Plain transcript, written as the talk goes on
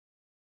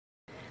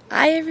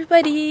Hi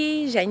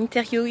everybody, Janie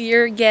Theriault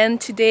here again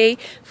today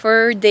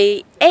for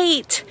day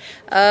 8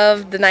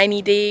 of the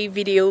 90-day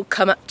video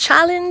come up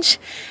challenge,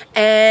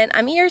 and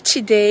I'm here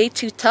today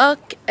to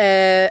talk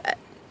to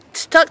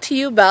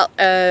you about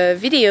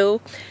a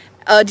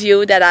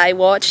audio that I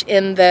watched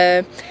in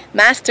the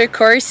master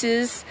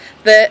courses.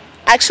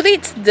 Actually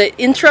it's the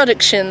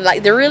introduction,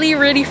 like the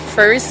really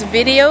first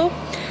video.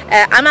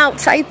 I'm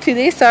outside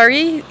today,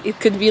 sorry, it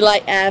could be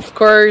like of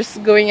course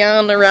going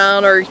on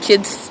around or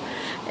kids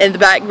in the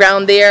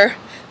background there,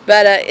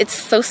 but it's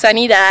so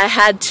sunny that I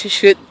had to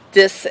shoot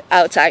this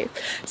outside.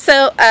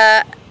 So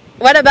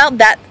what about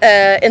that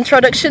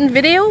introduction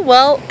video?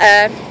 Well,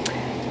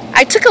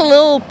 I took a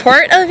little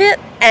part of it,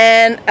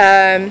 and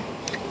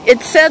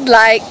it said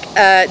like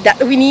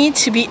that we need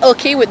to be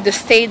okay with the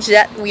stage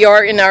that we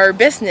are in our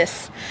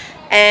business,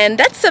 and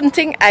that's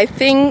something I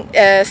think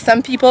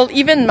some people,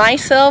 even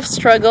myself,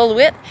 struggle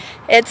with.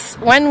 It's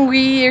when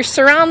we're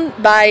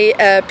surrounded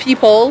by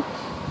people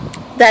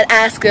that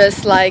ask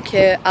us like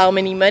how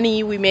many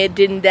money we made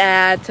in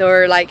that,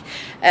 or like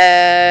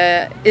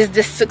is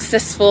this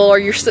successful, or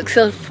you're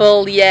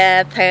successful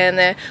yet,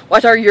 and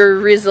what are your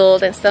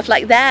results and stuff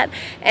like that.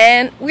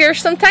 And we are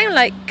sometimes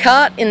like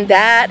caught in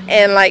that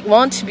and like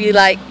want to be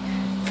like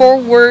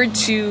forward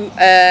to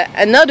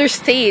another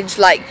stage.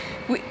 Like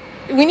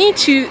we need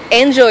to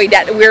enjoy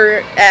that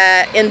we're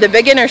in the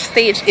beginner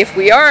stage if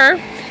we are,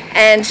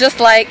 and just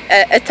like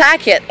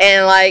attack it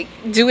and like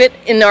do it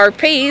in our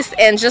pace,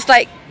 and just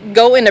like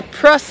go in a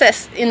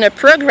progress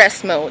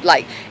mode.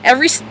 Like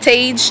every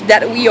stage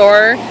that we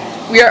are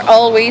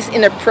always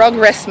in a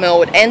progress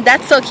mode, and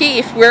that's okay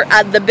if we're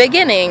at the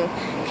beginning,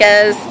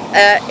 because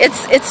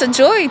it's a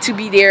joy to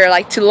be there,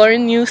 like to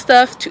learn new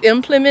stuff, to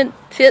implement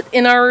it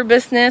in our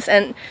business,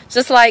 and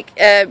just like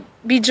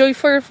be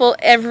joyful for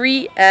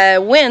every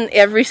win,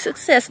 every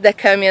success that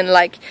come in,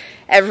 like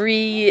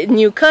every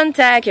new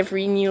contact,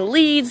 every new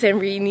leads,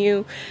 every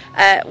new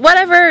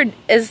whatever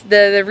is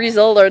the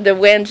result or the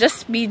win.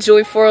 Just be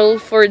joyful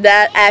for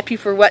that, happy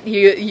for what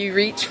you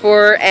reach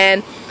for,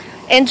 and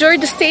enjoy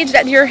the stage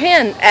that you're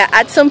in.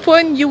 At some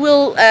point you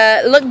will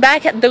look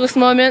back at those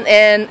moments,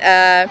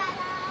 and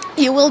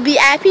you will be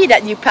happy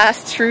that you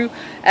passed through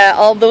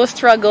all those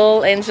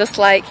struggles, and just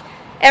like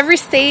every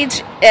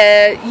stage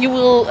you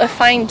will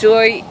find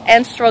joy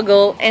and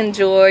struggle and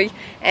joy,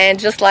 and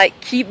just like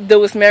keep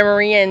those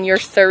memory and your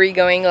story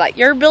going. Like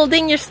you're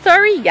building your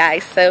story,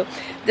 guys, so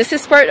this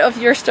is part of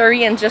your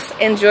story, and just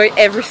enjoy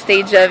every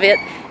stage of it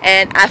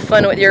and have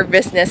fun with your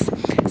business.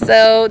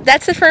 So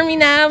that's it for me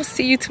now.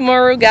 See you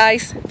tomorrow,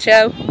 guys.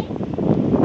 Ciao.